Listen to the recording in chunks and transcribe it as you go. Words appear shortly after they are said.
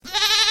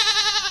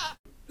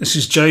This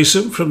is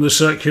Jason from the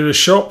Circular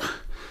Shop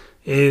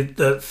at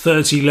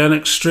 30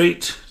 Lennox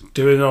Street,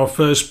 doing our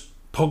first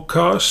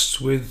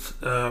podcast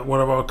with one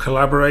of our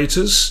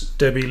collaborators,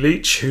 Debbie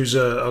Leach, who's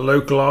a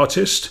local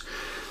artist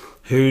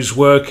whose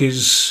work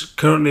is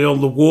currently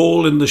on the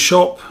wall in the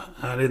shop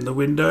and in the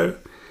window.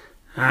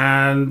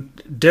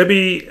 And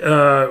Debbie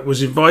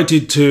was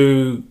invited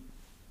to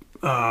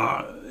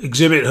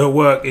exhibit her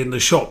work in the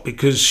shop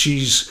because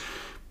she's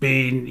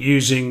been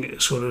using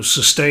sort of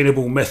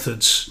sustainable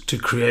methods to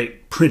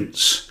create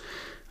prints.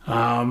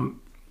 Now,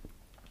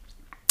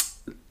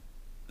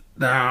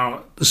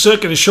 the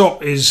Circular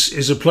Shop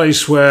is a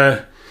place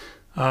where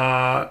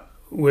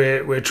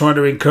we're trying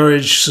to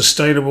encourage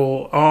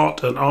sustainable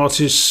art and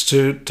artists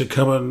to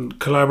come and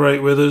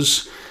collaborate with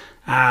us.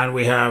 And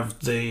we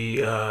have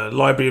the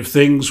Library of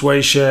Things,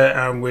 Wayshare,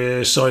 and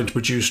we're starting to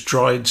produce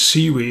dried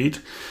seaweed.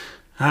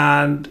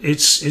 And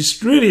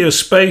it's really a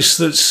space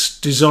that's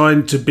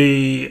designed to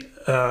be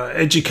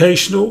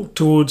educational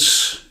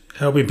towards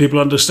helping people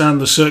understand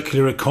the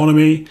circular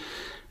economy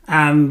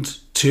and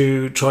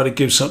to try to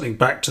give something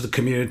back to the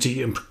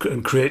community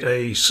and create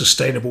a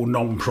sustainable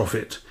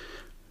non-profit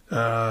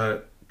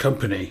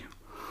company.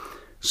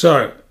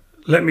 So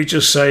let me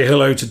just say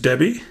hello to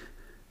Debbie.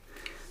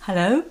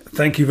 Hello.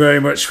 Thank you very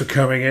much for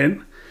coming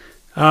in.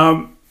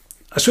 I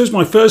suppose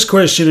my first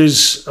question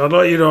is, I'd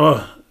like you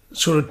to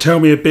sort of tell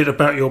me a bit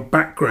about your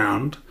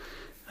background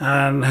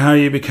and how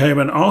you became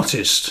an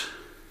artist.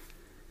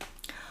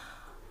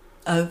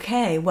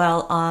 Okay,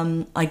 well,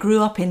 I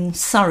grew up in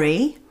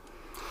Surrey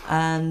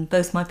and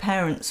both my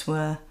parents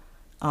were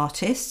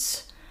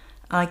artists.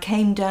 I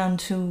came down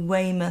to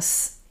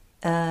Weymouth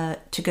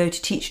to go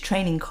to Teacher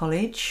Training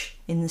College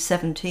in the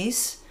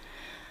 70s.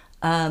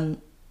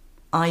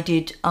 I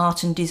did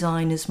art and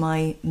design as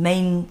my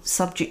main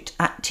subject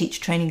at Teacher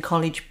Training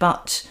College,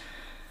 but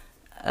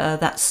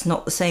that's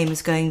not the same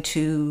as going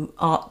to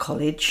art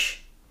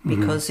college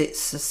because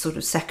it's a sort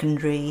of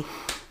secondary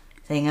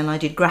thing, and I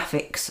did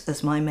graphics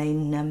as my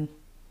main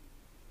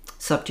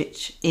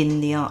subject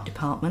in the art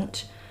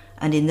department.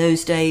 And in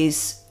those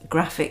days,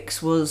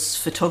 graphics was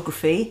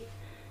photography,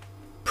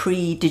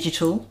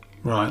 pre-digital.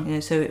 Right. You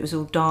know, so it was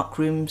all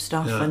darkroom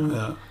stuff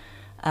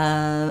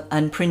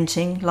and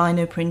printing,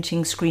 lino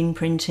printing, screen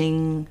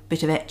printing,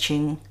 bit of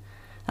etching,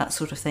 that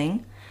sort of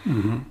thing.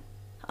 Mm-hmm.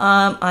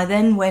 I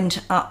then went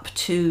up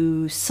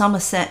to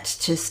Somerset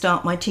to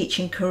start my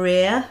teaching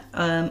career.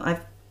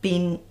 I've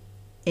been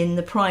in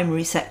the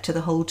primary sector the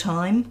whole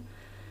time,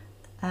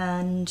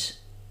 and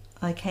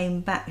I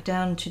came back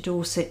down to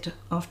Dorset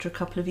after a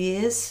couple of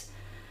years,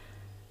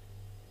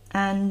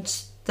 and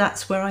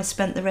that's where I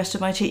spent the rest of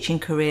my teaching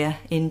career,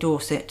 in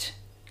Dorset,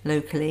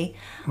 locally.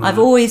 Right.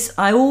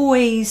 I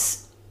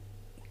always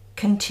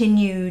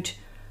continued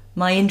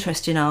my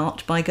interest in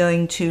art by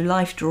going to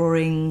life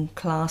drawing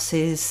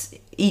classes,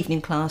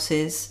 evening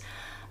classes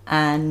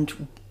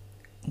and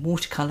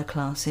watercolour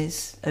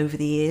classes over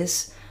the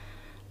years.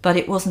 But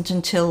it wasn't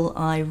until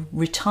I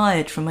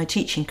retired from my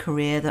teaching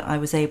career that I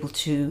was able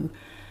to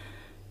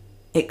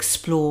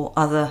explore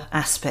other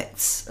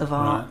aspects of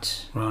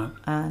art. Right.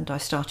 And I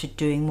started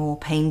doing more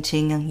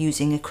painting and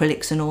using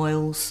acrylics and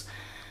oils.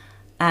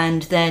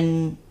 And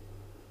then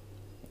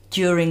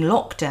during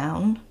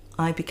lockdown,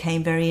 I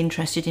became very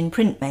interested in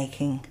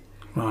printmaking.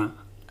 Right.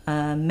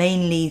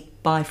 Mainly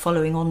by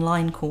following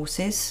online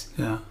courses.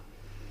 Yeah.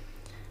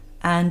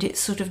 And it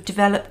sort of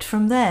developed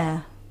from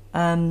there.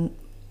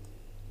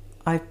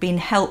 I've been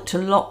helped a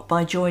lot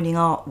by joining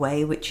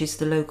Artway, which is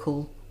the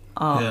local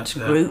art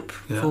group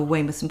for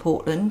Weymouth and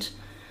Portland.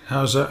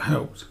 How's that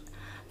helped?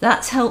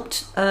 That's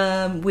helped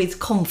with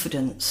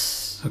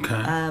confidence. Okay.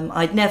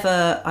 I'd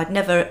never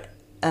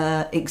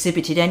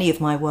exhibited any of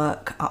my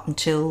work up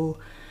until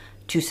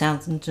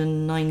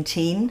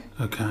 2019.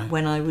 Okay.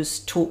 When I was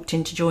talked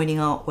into joining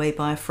Artway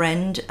by a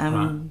friend,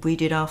 and we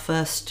did our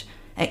first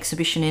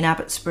exhibition in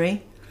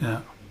Abbotsbury.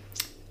 Yeah.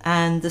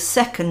 And the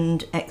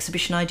second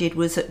exhibition I did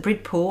was at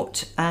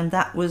Bridport, and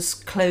that was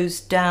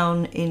closed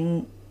down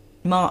in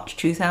March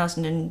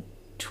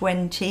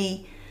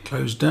 2020.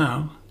 Closed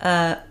down?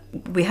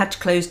 We had to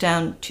close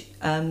down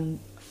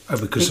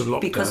because of lockdown?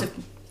 Because of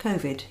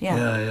COVID,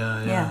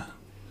 yeah. Yeah.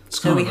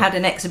 So we had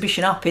an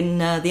exhibition up in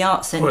the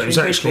Art Centre. Well, it was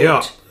in actually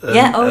Bridport. up.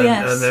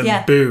 Yes. And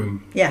then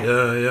boom.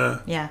 Yeah.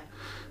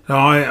 Now,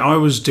 I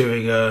was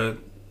doing a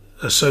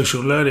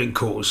social learning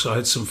course. I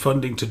had some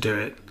funding to do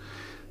it.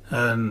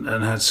 And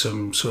had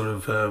some sort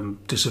of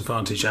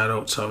disadvantaged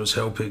adults I was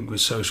helping with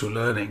social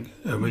learning.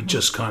 And we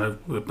just kind of,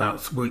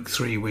 about week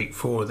 3, week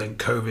 4, then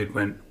COVID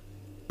went,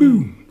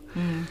 boom,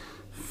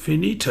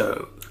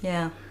 finito.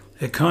 Yeah.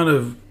 It kind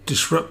of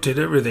disrupted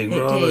everything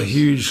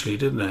hugely,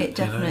 didn't it? It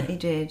definitely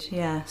did,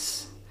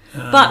 yes.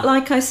 But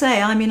like I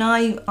say, I mean,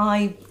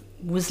 I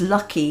was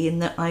lucky in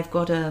that I've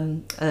got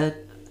a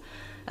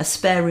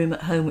spare room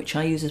at home which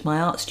I use as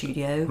my art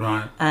studio.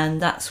 Right.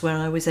 And that's where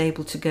I was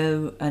able to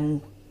go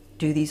and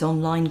do these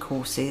online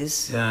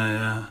courses.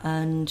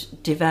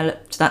 And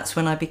developed. That's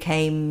when I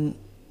became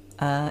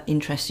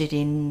interested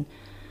in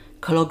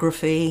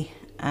calligraphy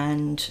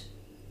and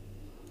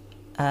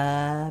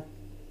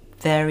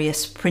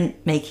various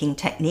printmaking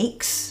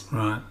techniques.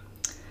 Right.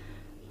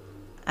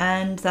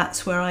 And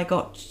that's where I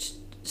got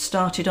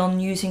started on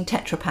using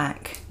Tetra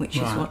Pak, which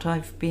is what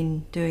I've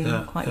been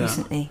doing quite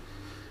recently.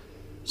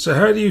 So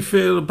how do you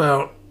feel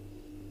about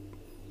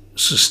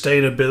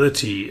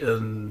sustainability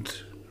and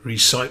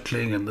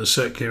recycling and the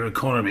circular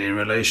economy in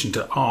relation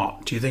to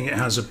art? Do you think it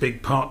has a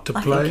big part to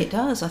play? I think it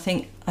does. I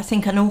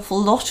think an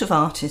awful lot of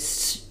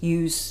artists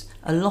use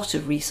a lot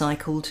of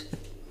recycled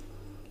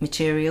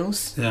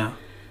materials. Yeah.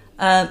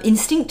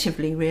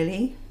 Instinctively,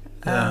 really.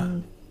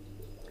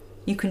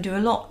 You can do a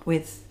lot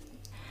with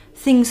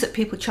things that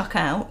people chuck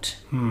out,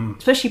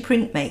 especially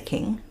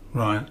printmaking.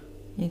 Right.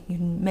 You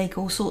can make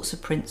all sorts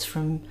of prints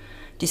from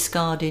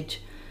discarded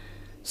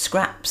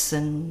scraps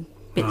and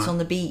bits on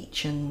the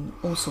beach and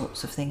all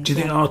sorts of things. Do you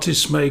think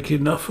artists make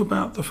enough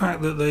about the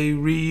fact that they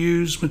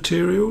reuse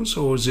materials,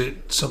 or is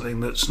it something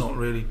that's not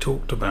really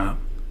talked about?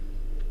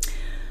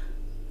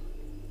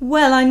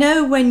 Well, I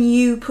know when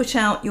you put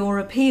out your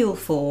appeal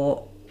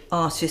for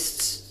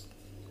artists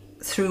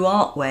through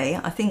Artway,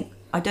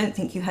 I don't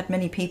think you had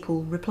many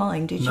people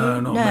replying, did you? No,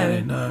 not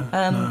many,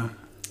 no.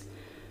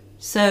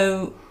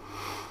 So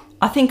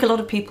I think a lot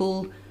of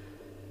people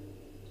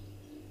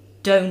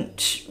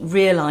don't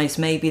realise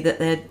maybe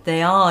that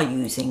they are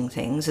using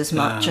things as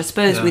much. I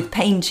suppose with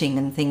painting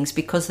and things,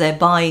 because they're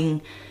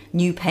buying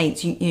new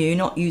paints, you're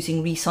not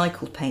using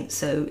recycled paint,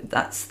 so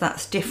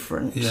that's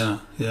different.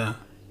 Yeah.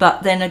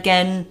 But then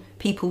again,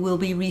 people will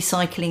be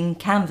recycling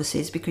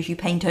canvases because you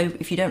paint over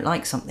if you don't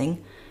like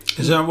something.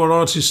 Is that what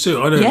artists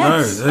do? I don't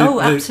know.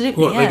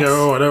 Absolutely. They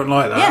go, I don't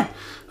like that. Yeah.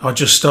 I'll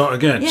just start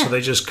again. Yeah. So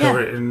they just cover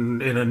it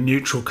in a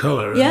neutral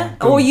colour. Yeah.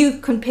 Or you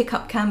can pick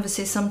up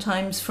canvases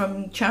sometimes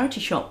from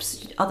charity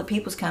shops, other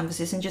people's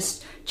canvases, and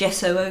just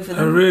gesso over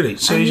them. Oh, really?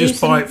 So you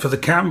just buy it for the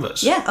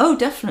canvas? Yeah. Oh,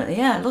 definitely.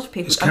 Yeah. A lot of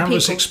people. Is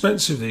canvas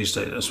expensive these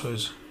days, I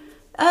suppose?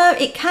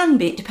 It can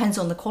be. It depends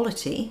on the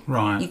quality.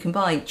 Right. You can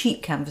buy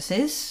cheap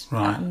canvases.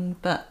 Right.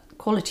 But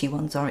quality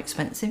ones are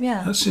expensive,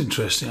 yeah. That's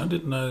interesting. I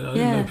didn't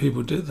know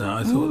people did that.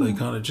 I thought they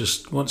kind of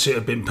just, once it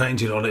had been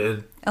painted on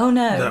it,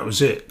 that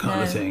was it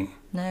kind of thing.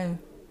 No.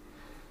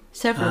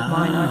 Several of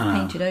mine I've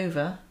painted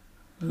over.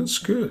 That's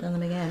good. Done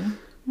them again.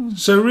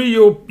 So really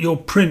your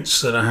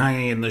prints that are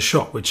hanging in the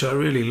shop, which I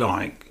really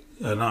like,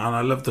 and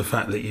I love the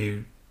fact that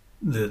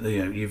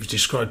you've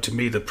described to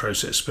me the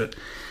process, but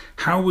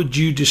how would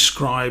you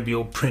describe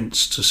your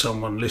prints to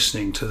someone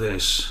listening to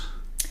this?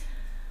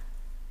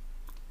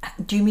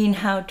 Do you mean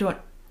do I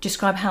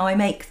describe how I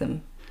make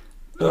them?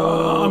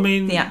 I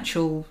mean the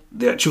actual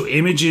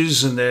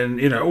images, and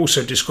then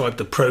also describe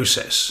the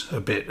process a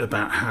bit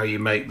about how you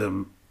make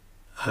them,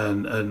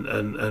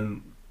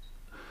 and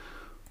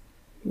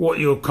what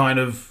your kind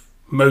of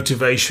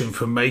motivation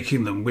for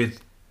making them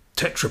with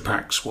Tetra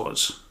Paks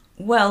was.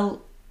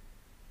 Well,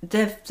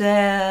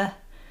 they're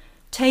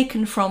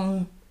taken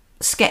from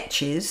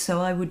sketches, so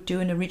I would do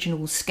an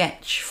original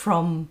sketch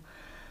from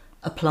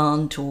a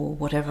plant or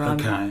whatever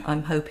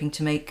I'm hoping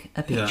to make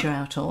a picture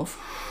out of.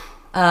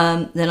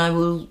 Then I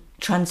will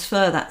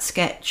transfer that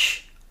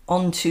sketch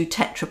onto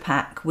Tetra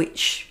Pak,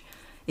 which,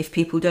 if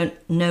people don't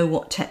know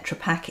what Tetra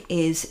Pak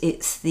is,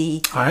 it's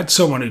the... I had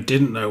someone who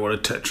didn't know what a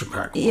Tetra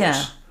Pak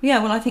was.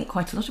 Yeah, well, I think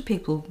quite a lot of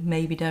people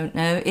maybe don't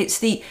know. It's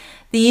the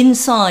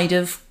inside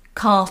of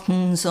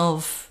cartons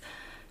of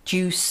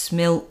juice,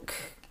 milk,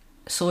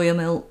 soya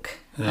milk.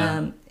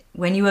 Yeah.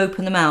 When you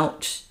open them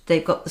out,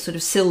 they've got the sort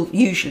of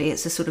usually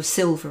it's a sort of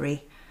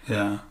silvery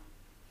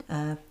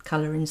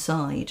colour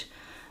inside.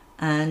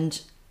 And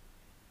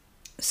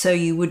so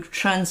you would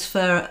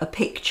transfer a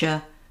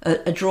picture,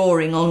 a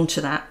drawing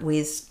onto that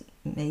with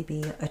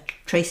maybe a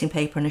tracing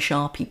paper and a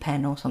Sharpie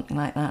pen or something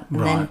like that.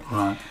 And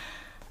right.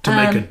 To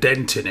make a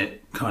dent in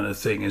it kind of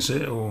thing, is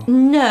it? Or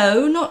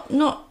no,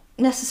 not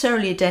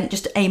necessarily a dent,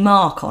 just a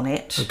mark on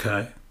it.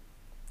 Okay.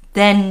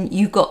 Then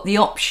you've got the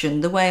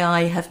option, the way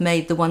I have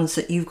made the ones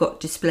that you've got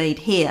displayed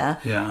here,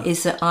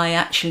 is that I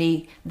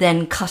actually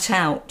then cut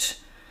out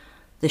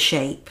the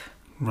shape.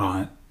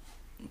 Right.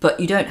 But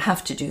you don't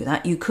have to do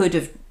that. You could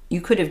have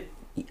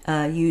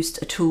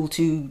used a tool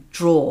to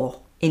draw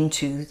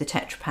into the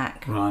Tetra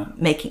Pak. Right.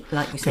 Making,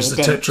 like you say, because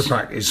the Tetra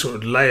Pak is sort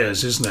of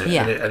layers, isn't it?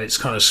 Yeah. And it's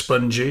kind of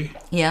spongy.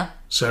 Yeah.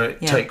 So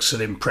it takes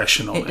an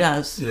impression on it. It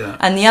does. Yeah.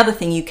 And the other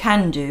thing you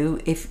can do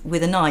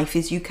with a knife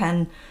is you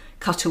can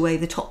cut away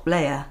the top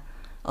layer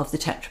of the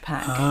Tetra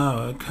Pak.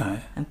 Oh,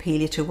 okay. And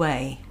peel it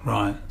away.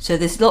 Right. So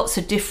there's lots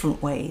of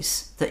different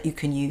ways that you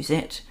can use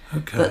it.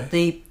 Okay. But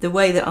the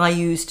way that I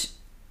used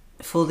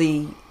for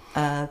the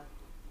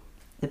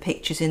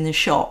pictures in the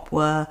shop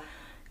were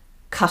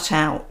cut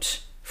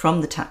out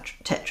from the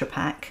Tetra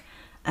Pak,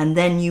 and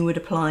then you would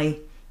apply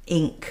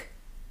ink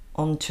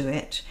onto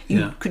it.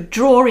 You could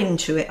draw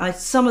into it.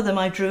 Some of them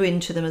I drew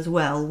into them as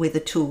well with a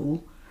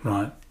tool.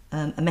 Right.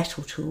 A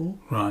metal tool.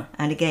 Right.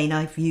 And again,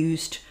 I've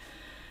used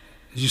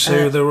Did you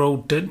say they were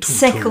old dental tools?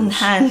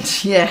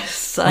 Second-hand,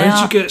 yes. Where did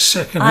you get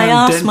second-hand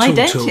dental tools? I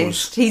asked my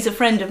dentist. He's a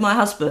friend of my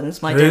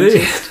husband's, my Really?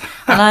 dentist.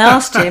 And I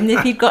asked him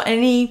if he'd got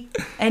any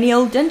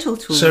old dental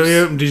tools. So he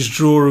opened his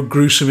drawer of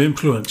gruesome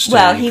implements.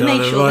 Well, he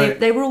made sure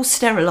they were all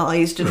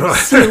sterilised and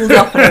sealed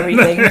up and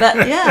everything.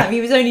 But yeah,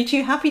 he was only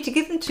too happy to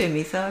give them to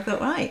me. So I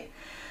thought, right.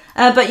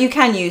 But you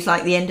can use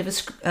like the end of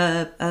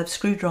a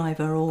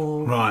screwdriver,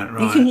 or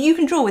right. You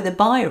can draw with a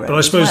biro. But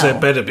I suppose they're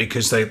better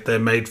because they're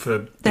made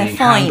for being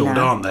handled,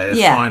 aren't they?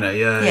 They're finer,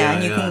 yeah.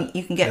 And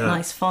you can get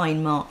nice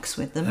fine marks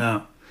with them.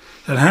 Yeah.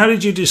 And how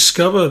did you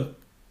discover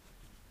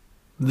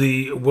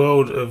the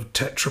world of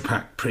Tetra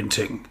Pak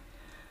printing?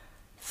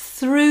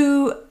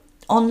 Through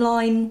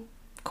online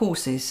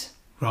courses.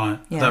 Right.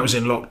 Yeah. That was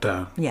in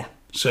lockdown. Yeah.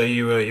 So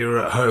you were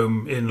at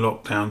home in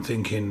lockdown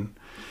thinking,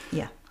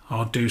 yeah,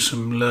 I'll do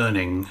some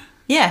learning.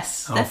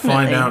 Yes, I'll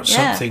definitely. find out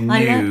something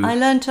new. I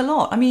learnt a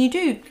lot. I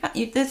mean,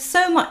 there's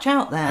so much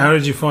out there. How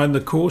did you find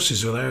the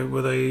courses?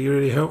 Were they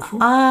really helpful?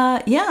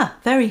 Yeah,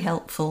 very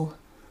helpful.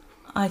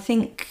 I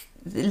think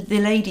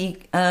the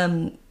lady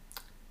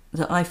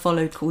that I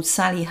followed, called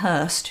Sally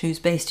Hurst, who's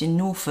based in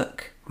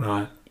Norfolk,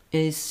 right,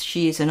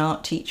 she is an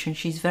art teacher and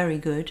she's very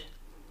good.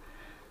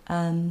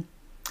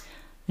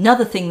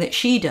 Another thing that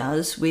she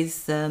does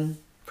with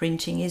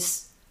printing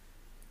is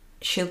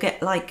she'll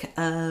get like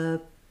a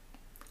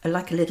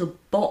little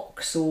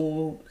box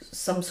or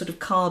some sort of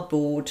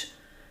cardboard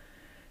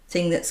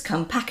thing that's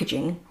come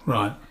packaging.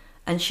 Right.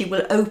 And she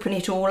will open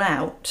it all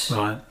out.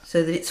 Right.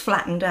 So that it's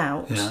flattened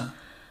out. Yeah.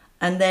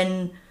 And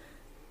then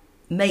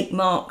make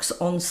marks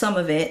on some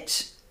of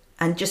it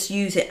and just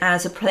use it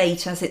as a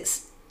plate as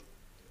it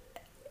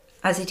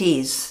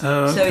is.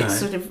 Oh, okay. So it's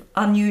sort of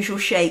unusual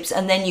shapes,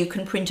 and then you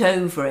can print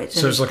over it.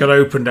 So it's like an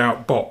opened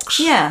out box.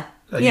 Yeah.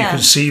 And you can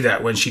see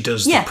that when she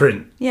does the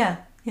print. Yeah.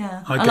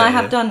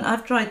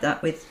 I've tried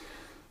that with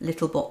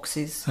little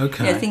boxes.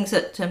 Okay. Things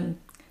that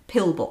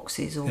pill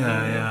boxes or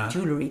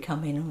jewellery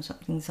come in, or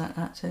things like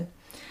that. So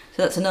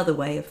that's another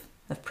way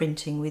of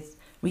printing with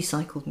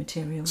recycled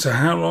material. So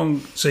how long?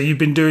 So you've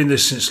been doing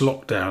this since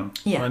lockdown.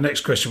 Yeah. My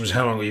next question was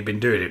how long have you been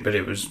doing it? But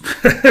it was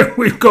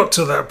we've got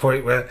to that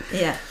point where.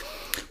 Yeah.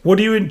 What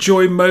do you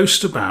enjoy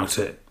most about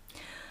it?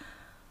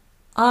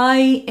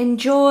 I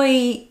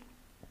enjoy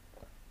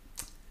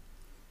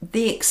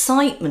the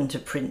excitement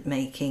of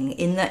printmaking,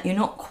 in that you're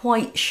not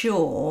quite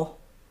sure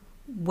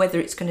whether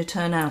it's going to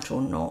turn out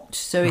or not.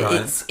 So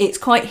it's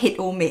quite hit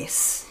or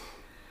miss.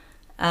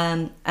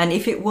 And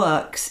if it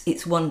works,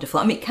 it's wonderful.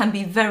 I mean, it can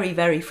be very,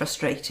 very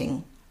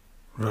frustrating.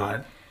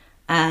 Right.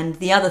 And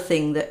the other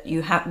thing that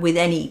you have with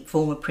any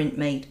form of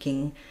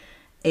printmaking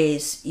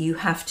is you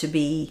have to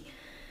be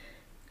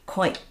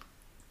quite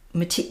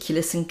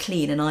meticulous and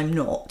clean, and I'm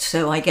not.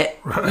 So I get,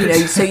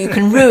 so you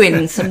can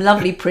ruin some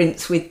lovely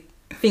prints with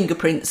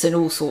fingerprints and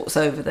all sorts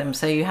over them.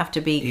 So you have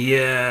to be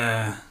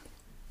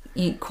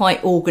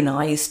quite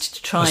organised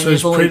to try and avoid that. I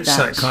suppose print's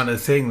that kind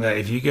of thing that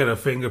if you get a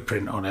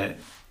fingerprint on it,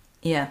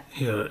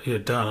 you're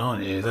done,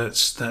 aren't you?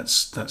 That's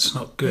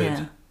not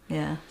good.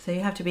 Yeah. So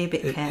you have to be a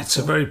bit careful. It's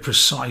a very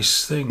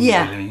precise thing,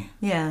 really.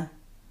 Yeah.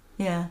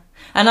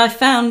 And I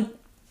found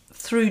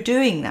through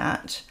doing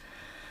that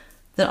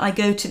I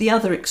go to the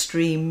other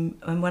extreme,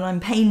 and when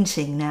I'm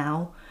painting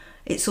now,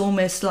 it's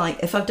almost like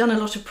if I've done a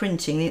lot of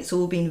printing, it's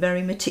all been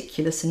very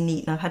meticulous and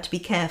neat, and I've had to be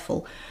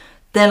careful.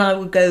 Then I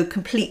would go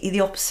completely the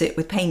opposite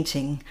with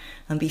painting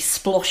and be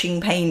splashing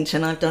paint,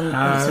 and I've done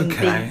some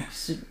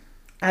big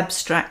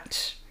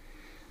abstract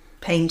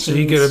paintings. So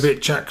you get a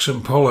bit Jackson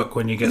Pollock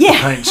when you get the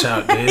paints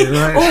out, do you?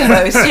 Right?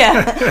 Almost,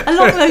 yeah.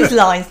 Along those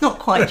lines, not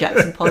quite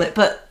Jackson Pollock,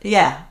 but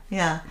yeah.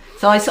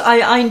 So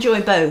I enjoy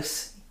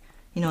both.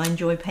 I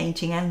enjoy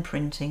painting and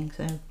printing.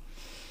 So,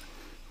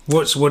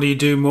 what do you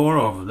do more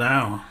of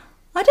now?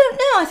 I don't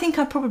know. I think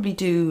I probably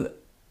do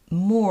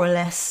more or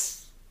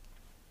less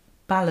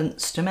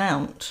balanced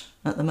amount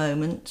at the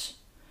moment.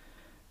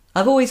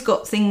 I've always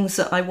got things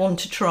that I want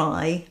to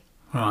try.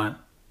 Right.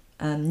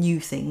 New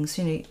things,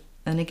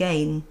 and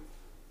again,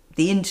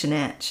 the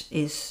internet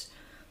is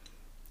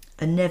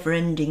a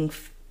never-ending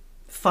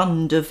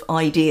fund of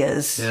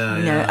ideas.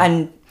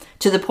 And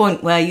to the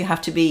point where you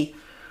have to be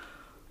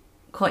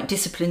quite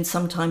disciplined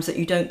sometimes that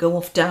you don't go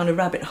off down a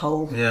rabbit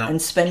hole and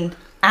spend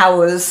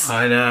hours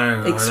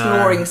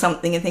exploring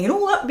something and thinking,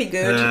 that'd be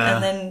good,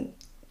 and then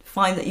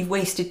find that you've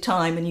wasted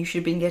time and you should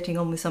have been getting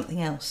on with something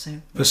else.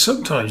 So. But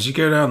sometimes you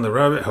go down the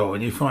rabbit hole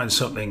and you find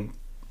something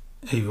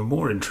even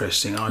more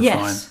interesting, I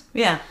find.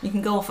 Yeah, you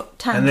can go off at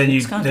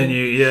tangents. And then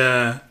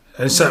you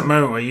it's that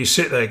moment where you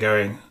sit there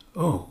going,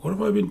 oh, what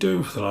have I been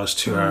doing for the last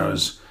 2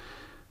 hours?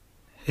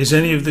 Is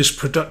any of this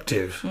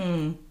productive?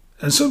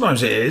 And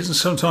sometimes it is, and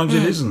sometimes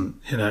it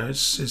isn't.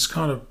 It's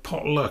kind of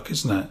pot luck,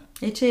 isn't it?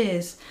 It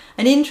is.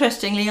 And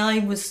interestingly,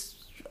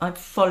 I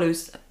follow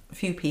a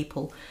few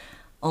people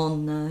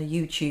on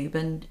YouTube,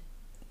 and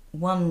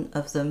one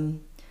of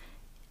them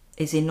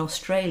is in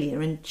Australia,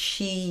 and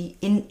she's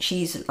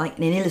like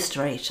an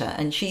illustrator,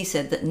 and she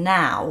said that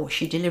now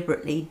she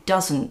deliberately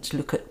doesn't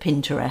look at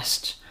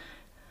Pinterest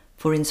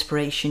for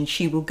inspiration.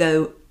 She will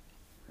go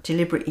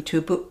deliberately to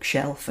a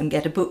bookshelf and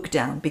get a book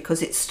down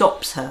because it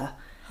stops her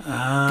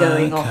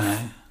going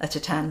off at a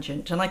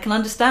tangent, and I can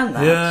understand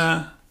that.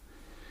 Yeah.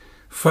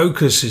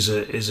 Focus is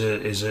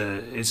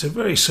a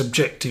very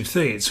subjective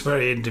thing. It's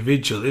very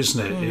individual,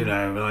 isn't it? You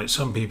know, like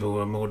some people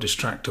are more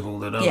distractible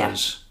than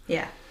others.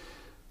 Yeah.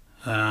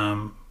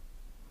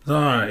 No,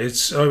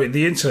 I mean,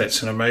 the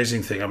internet's an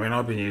amazing thing. I mean,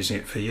 I've been using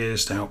it for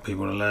years to help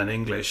people to learn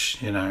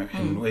English, you know,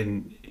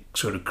 in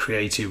sort of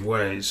creative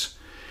ways.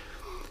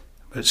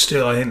 But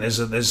still, I think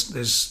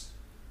there's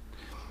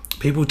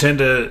people tend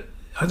to,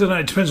 I don't know,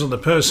 it depends on the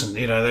person,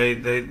 you know,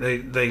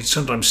 they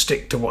sometimes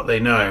stick to what they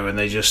know and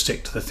they just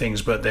stick to the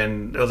things, but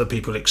then other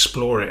people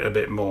explore it a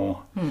bit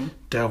more,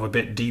 delve a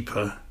bit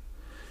deeper.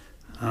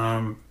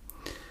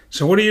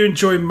 So what do you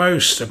enjoy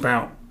most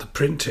about the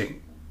printing?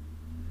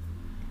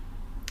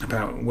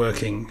 About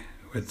working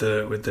with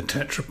the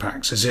Tetra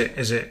Paks? Is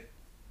it?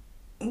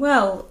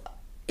 Well,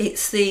 I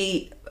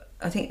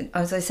think,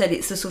 as I said,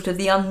 it's the sort of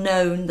the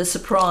unknown, the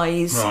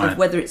surprise of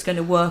whether it's going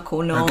to work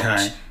or not.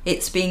 Okay.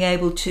 It's being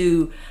able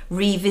to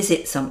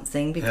revisit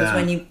something, because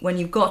when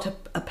you've got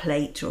a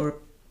plate or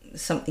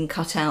something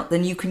cut out,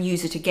 then you can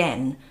use it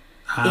again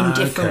in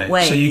different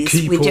ways. So you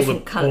keep with all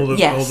different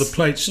colours. all the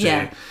plates, do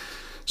you?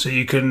 So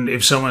you can,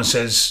 if someone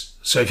says,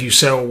 so if you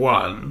sell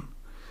one,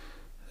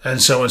 and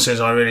someone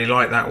says, I really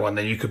like that one,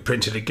 then you could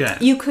print it again.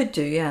 You could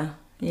do, yeah.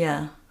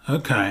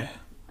 Okay,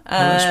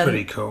 that's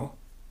pretty cool.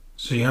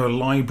 So you have a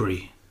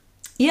library.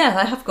 Yeah,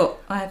 I have got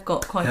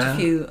quite a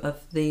few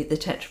of the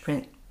Tetra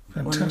print.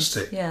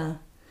 Fantastic. Ones. Yeah.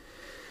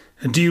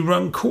 And do you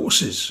run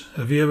courses?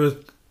 Have you ever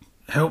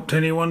helped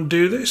anyone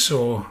do this,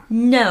 or?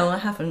 No, I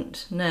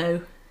haven't.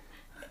 No.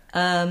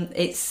 I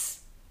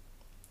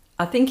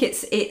think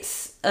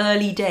it's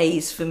early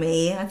days for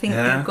me. I think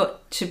you've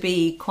got to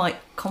be quite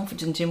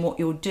confident in what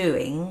you're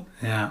doing.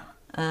 Yeah.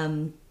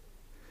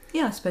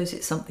 Yeah, I suppose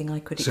it's something I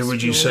could explore. So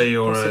would you say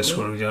you're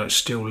sort of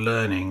still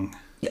learning?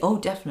 Oh,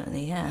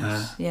 definitely,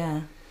 yes.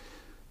 Yeah.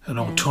 An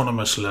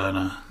autonomous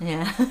learner.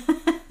 Yeah.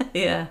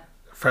 Yeah.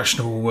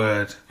 Fashionable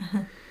word.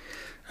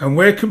 And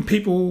where can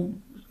people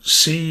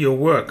see your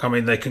work? I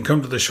mean, they can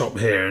come to the shop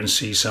here and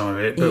see some of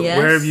it, but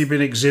where have you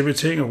been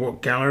exhibiting, and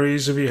what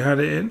galleries have you had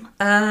it in?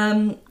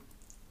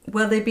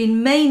 Well, they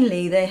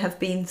have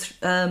been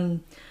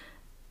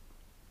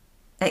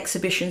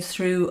exhibitions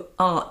through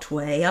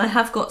Artway. I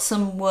have got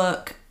some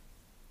work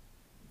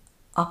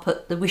up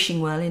at the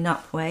Wishing Well in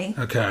Upway.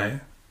 Okay.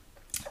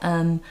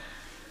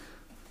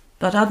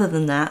 But other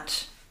than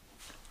that...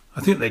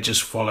 I think they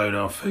just followed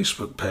our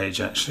Facebook page,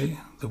 actually,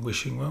 the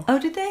Wishing Well. Oh,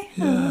 did they?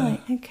 Yeah. Oh, right,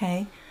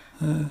 okay.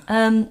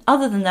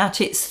 Other than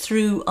that, it's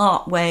through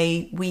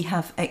Artway. We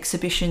have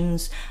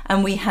exhibitions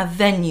and we have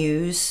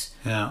venues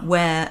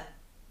where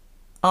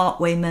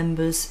Artway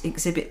members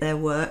exhibit their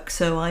work.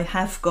 So I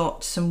have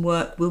got some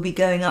work. We'll be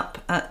going up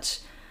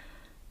at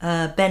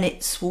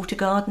Bennett's Water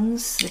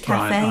Gardens, the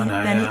cafe at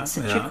Bennett's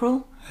at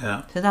Chickerell.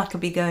 Yeah. So that'll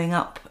be going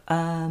up,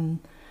 I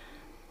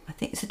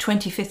think it's the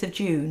 25th of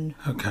June.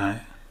 Okay.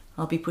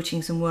 I'll be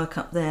putting some work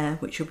up there,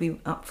 which will be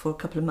up for a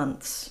couple of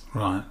months.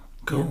 Right,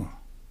 cool.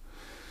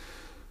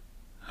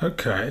 Yeah.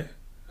 Okay.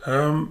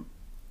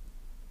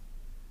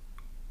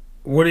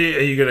 What are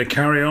you going to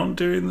carry on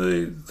doing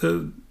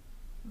the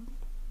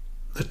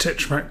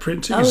Tetra Pak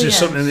printing? Is this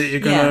something that you're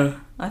going to...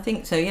 I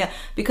think so, yeah.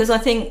 Because I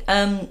think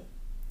I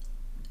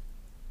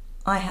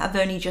have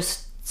only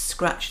just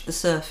scratched the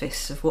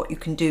surface of what you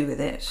can do with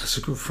it. That's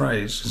a good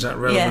phrase. Is that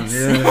relevant?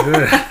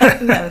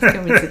 Yes. No, it's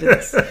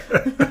coincidence.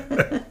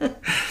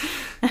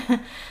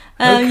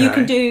 You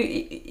can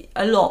do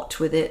a lot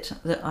with it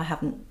that I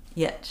haven't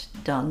yet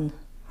done.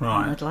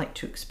 Right. I'd like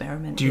to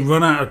experiment. Do you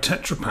run out of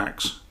Tetra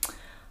Paks?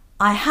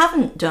 I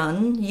haven't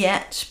done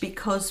yet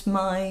because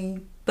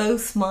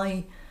both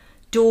my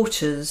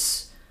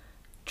daughters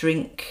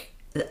don't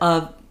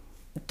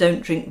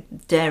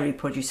drink dairy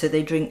produce, so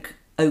they drink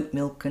oat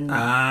milk and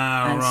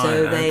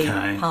so they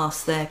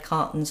pass their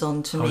cartons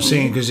on to me. I was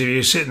thinking, because if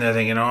you're sitting there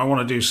thinking, I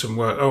want to do some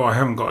work, I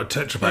haven't got a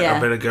Tetra Pak, I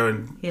better go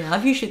and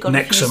I've usually got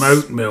neck some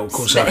oat milk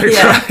or something.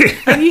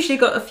 I've usually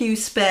got a few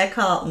spare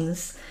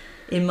cartons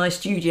in my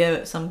studio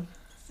at some.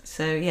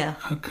 So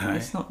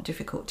it's not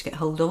difficult to get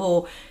hold of.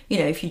 Or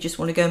if you just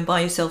want to go and buy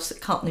yourself a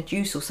carton of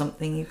juice or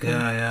something, you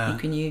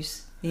can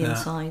use the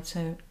inside.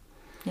 So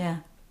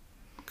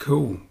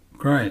cool,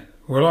 great.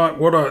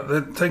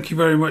 Well, thank you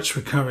very much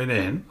for coming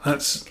in.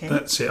 That's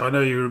it. I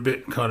know you're a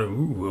bit kind of,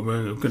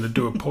 we're going to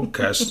do a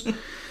podcast.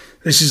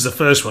 This is the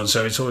first one,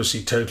 so it's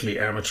obviously totally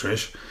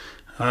amateurish.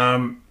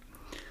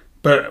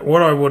 But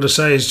what I want to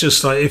say is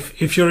just like,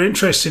 if you're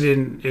interested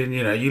in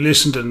you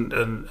listened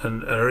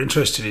and are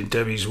interested in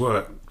Debbie's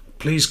work,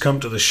 please come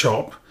to the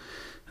shop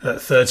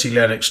at 30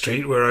 Lennox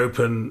Street. We're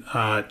open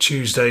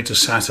Tuesday to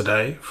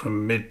Saturday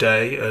from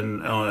midday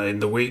and in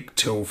the week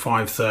till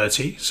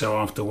 5:30, so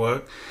after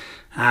work.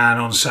 And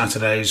on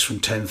Saturdays from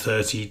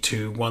 10:30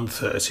 to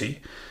 1:30,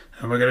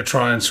 and we're going to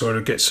try and sort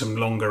of get some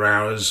longer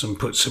hours and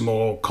put some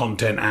more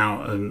content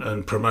out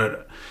and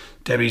promote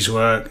Debbie's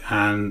work,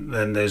 and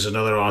then there's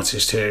another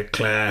artist here,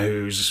 Claire,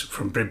 who's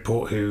from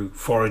Bridport, who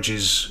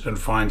forages and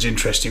finds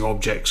interesting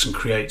objects and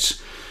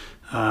creates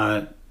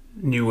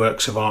new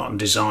works of art and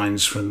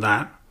designs from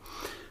that.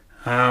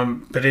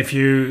 But if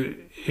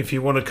you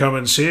want to come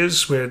and see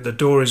us, the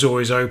door is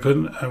always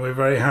open, and we're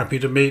very happy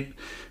to meet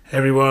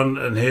everyone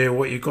and hear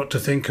what you've got to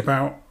think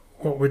about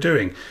what we're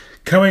doing.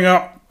 Coming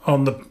up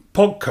on the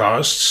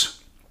podcasts,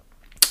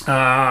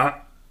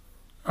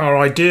 our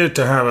idea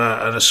to have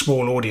a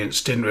small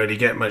audience didn't really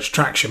get much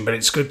traction, but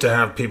it's good to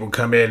have people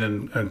come in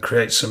and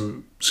create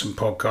some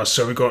podcasts.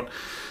 So we've got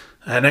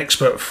an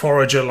expert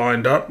forager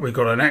lined up. We've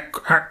got an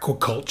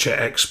aquaculture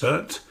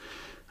expert,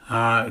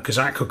 because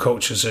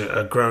aquaculture is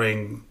a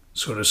growing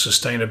sort of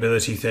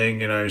sustainability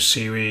thing,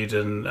 seaweed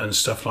and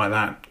stuff like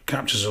that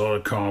captures a lot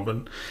of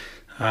carbon.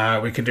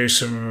 We can do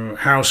some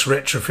house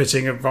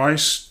retrofitting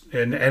advice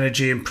in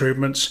energy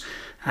improvements,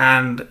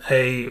 and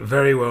a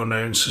very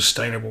well-known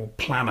sustainable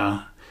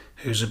planner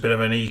who's a bit of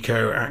an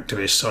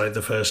eco-activist, started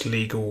the first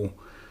legal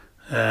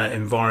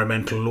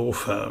environmental law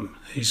firm.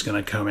 He's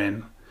going to come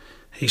in.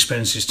 He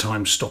spends his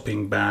time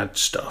stopping bad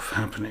stuff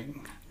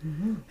happening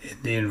in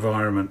the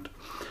environment.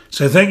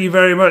 So thank you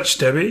very much,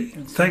 Debbie.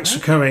 Thanks for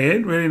coming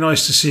in. Really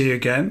nice to see you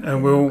again.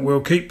 And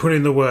we'll keep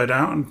putting the word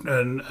out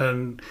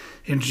and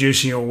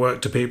introducing your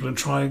work to people and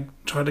try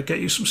to get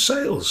you some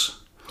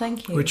sales.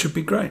 Thank you. Which would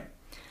be great.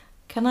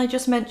 Can I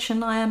just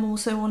mention I am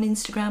also on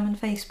Instagram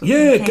and Facebook?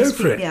 Yeah, go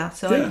for it. Yeah,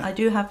 so yeah. I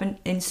do have an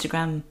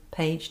Instagram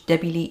page,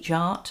 Debbie Leach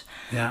Art,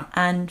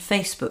 and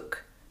Facebook,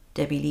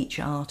 Debbie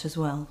Leach Art as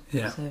well.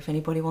 Yeah. So if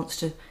anybody wants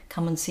to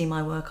come and see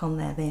my work on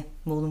there, they're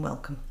more than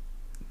welcome.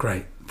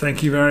 Great.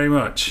 Thank you very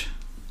much.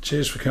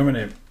 Cheers for coming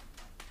in.